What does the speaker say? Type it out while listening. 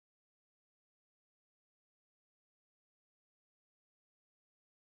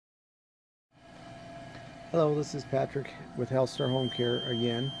Hello, this is Patrick with Hellstar Home Care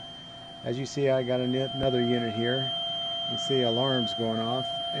again. As you see, I got another unit here. You can see alarms going off,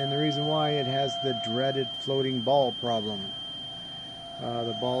 and the reason why, it has the dreaded floating ball problem.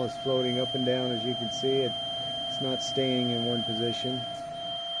 The ball is floating up and down. As you can see, it's not staying in one position.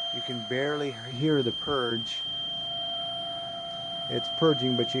 You can barely hear the purge. It's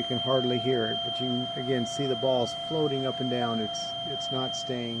purging, but you can hardly hear it. But you can again see the balls floating up and down. It's not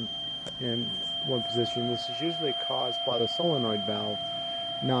staying in one position. This is usually caused by the solenoid valve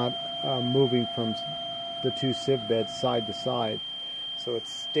not moving from the two sieve beds side to side, so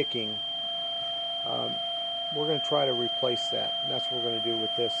it's sticking. We're going to try to replace that, and that's what we're going to do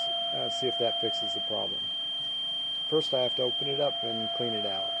with this, see if that fixes the problem. First, I have to open it up and clean it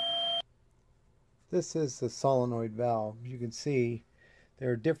out. This is the solenoid valve. You can see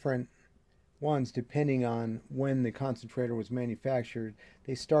there are different ones depending on when the concentrator was manufactured.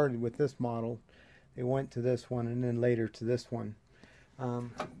 They started with this model, they went to this one, and then later to this one.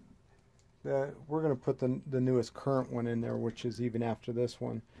 We're going to put the newest current one in there, which is even after this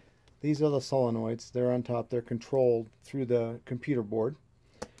one. These are the solenoids. They're on top. They're controlled through the computer board.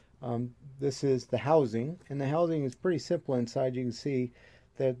 This is the housing, and the housing is pretty simple inside. You can see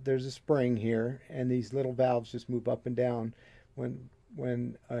that there's a spring here, and these little valves just move up and down when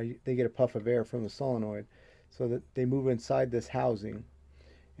they get a puff of air from the solenoid, so that they move inside this housing,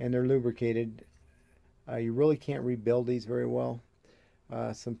 and they're lubricated. You really can't rebuild these very well.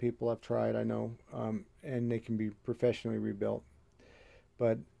 Some people have tried, I know, and they can be professionally rebuilt,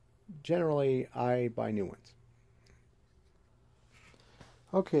 but generally I buy new ones.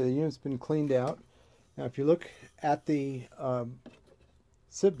 Okay, the unit's been cleaned out. Now if you look at the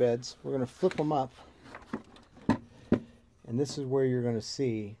sieve beds, we're going to flip them up, and this is where you're going to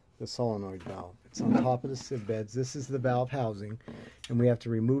see the solenoid valve. It's on top of the sieve beds. This is the valve housing, and we have to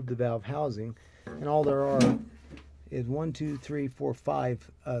remove the valve housing, and all there are is 1, 2, 3, 4,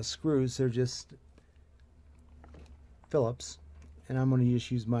 5 screws. They're just Phillips, and I'm going to just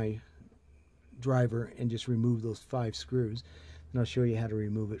use my driver and just remove those 5 screws, and I'll show you how to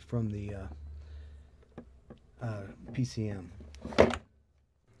remove it from the PCM.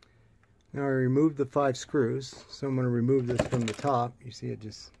 Now I removed the 5 screws, so I'm going to remove this from the top. You see it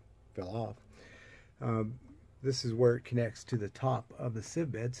just fell off. This is where it connects to the top of the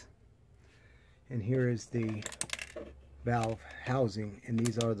sieve beds, and here is the valve housing, and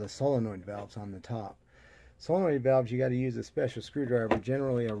these are the solenoid valves on the top. Solenoid valves, you got to use a special screwdriver,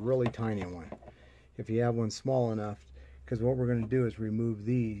 generally a really tiny one, if you have one small enough, because what we're going to do is remove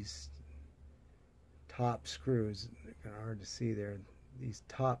these top screws. Kind of hard to see there, these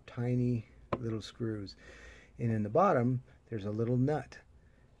top tiny little screws, and in the bottom there's a little nut,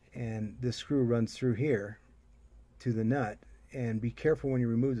 and this screw runs through here to the nut. And be careful when you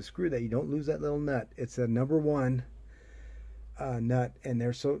remove the screw that you don't lose that little nut. It's a number 1 nut, and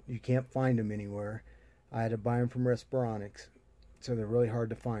they're so you can't find them anywhere. I had to buy them from Respironics, so they're really hard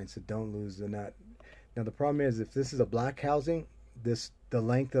to find, so don't lose the nut. Now the problem is, if this is a black housing, the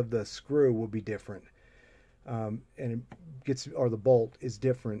length of the screw will be different, and it gets, or the bolt is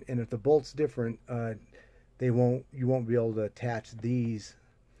different, and if the bolt's different, you won't be able to attach these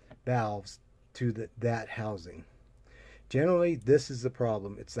valves to that housing. Generally, this is the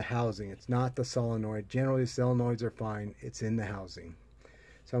problem. It's the housing. It's not the solenoid. Generally, the solenoids are fine. It's in the housing.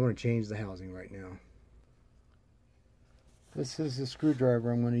 So I'm going to change the housing right now. This is the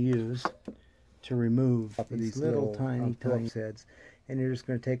screwdriver I'm going to use to remove these little tiny Phillips heads. And you're just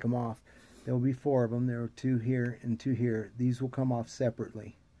going to take them off. There will be 4 of them. There are 2 here and 2 here. These will come off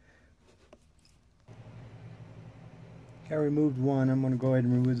separately. I removed one. I'm going to go ahead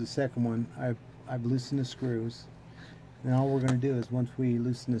and remove the second one. I've loosened the screws. And all we're going to do is, once we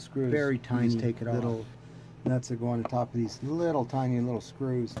loosen the screws, very tiny, just take it little off. Nuts that go on the top of these little tiny little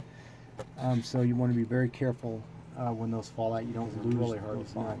screws. So you want to be very careful when those fall out. You don't lose really hard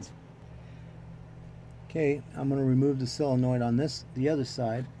those nuts. Okay, I'm going to remove the solenoid on the other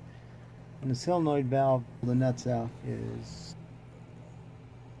side. And the solenoid valve, the nuts out is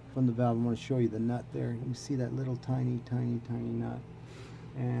from the valve. I want to show you the nut there. You see that little tiny nut.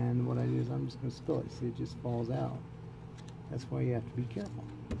 And what I do is I'm just going to spill it. See, it just falls out. That's why you have to be careful.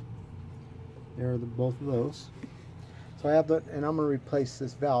 There are both of those. So I have that, and I'm going to replace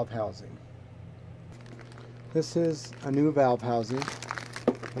this valve housing. This is a new valve housing.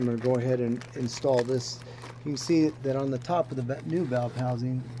 I'm going to go ahead and install this. You can see that on the top of the new valve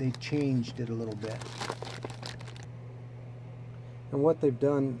housing, they changed it a little bit. And what they've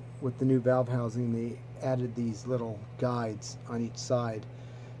done with the new valve housing, they added these little guides on each side,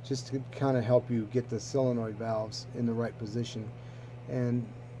 just to kind of help you get the solenoid valves in the right position. And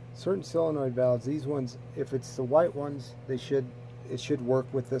certain solenoid valves, these ones, if it's the white ones, it should work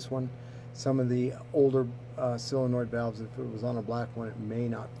with this one. Some of the older solenoid valves, if it was on a black one, it may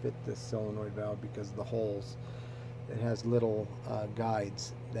not fit this solenoid valve because of the holes. It has little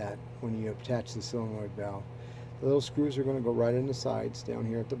guides that when you attach the solenoid valve, the little screws are going to go right in the sides down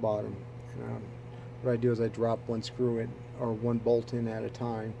here at the bottom. And what I do is I drop one screw in, or one bolt in at a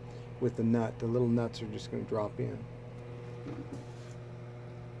time with the nut. The little nuts are just going to drop in.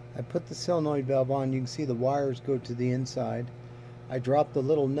 I put the solenoid valve on. You can see the wires go to the inside. I drop the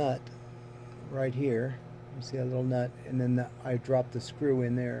little nut right here. You see that little nut, and then I drop the screw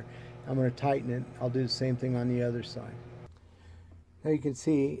in there. I'm going to tighten it. I'll do the same thing on the other side. Now you can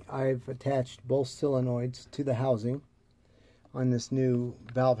see I've attached both solenoids to the housing on this new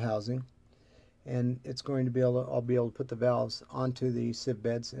valve housing, and it's going to be able to, I'll be able to put the valves onto the sieve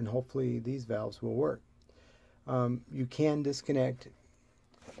beds, and hopefully these valves will work. You can disconnect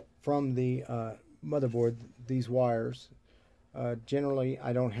from the motherboard these wires. Generally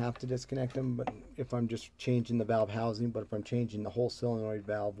I don't have to disconnect them, but if I'm just changing the valve housing. But if I'm changing the whole solenoid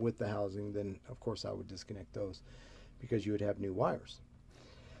valve with the housing, then of course I would disconnect those, because you would have new wires.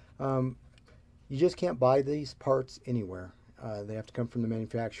 You just can't buy these parts anywhere. They have to come from the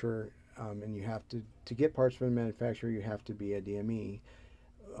manufacturer, and you have to get parts from the manufacturer, you have to be a DME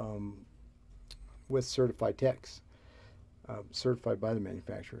with certified techs. Certified by the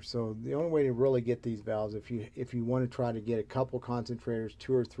manufacturer. So the only way to really get these valves, if you want to try to get a couple concentrators,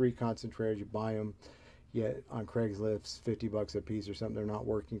 2 or 3 concentrators, you buy them, yet on Craigslist, $50 a piece or something, they're not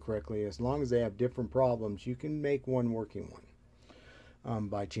working correctly. As long as they have different problems, you can make one working one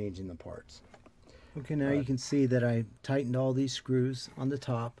by changing the parts. Okay, now you can see that I tightened all these screws on the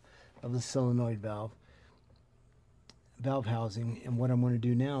top of the solenoid valve housing, and what I'm going to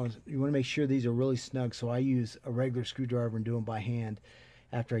do now is you want to make sure these are really snug, so I use a regular screwdriver and do them by hand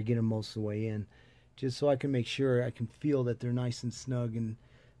after I get them most of the way in, just so I can make sure I can feel that they're nice and snug, and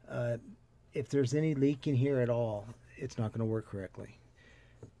if there's any leak in here at all, it's not going to work correctly.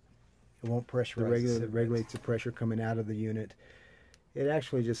 It won't pressurize. It regulates the pressure coming out of the unit. It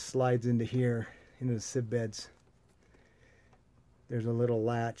actually just slides into here, into the sieve beds. There's a little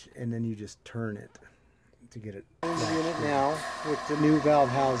latch, and then you just turn it to get it. In the unit now with the new valve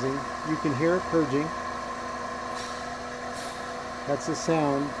housing, you can hear it purging. That's the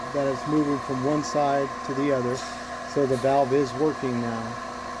sound that is moving from one side to the other. So the valve is working now.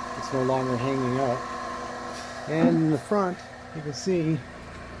 It's no longer hanging up. And in the front, you can see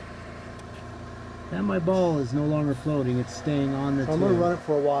that my ball is no longer floating. It's staying on the tip. I'm going to run it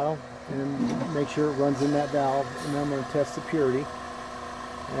for a while and make sure it runs in that valve, and then I'm going to test the purity.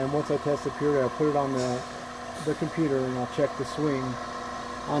 And once I test the purity, I'll put it on the computer, and I'll check the swing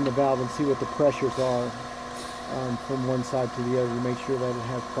on the valve and see what the pressures are from one side to the other to make sure that it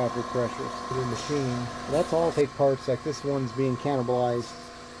has proper pressures for the machine. That's all. Take parts like this one's being cannibalized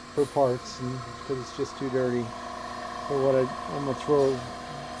for parts, and because it's just too dirty. So what I'm going to throw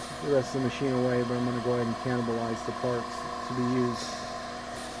the rest of the machine away, but I'm going to go ahead and cannibalize the parts to be used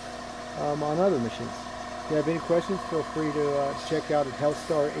on other machines. If you have any questions, feel free to check out at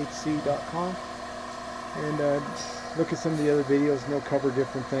healthstarhc.com and look at some of the other videos, and they'll cover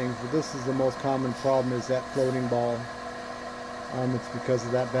different things. But this is the most common problem, is that floating ball. It's because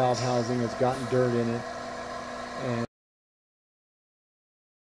of that valve housing has gotten dirt in it. And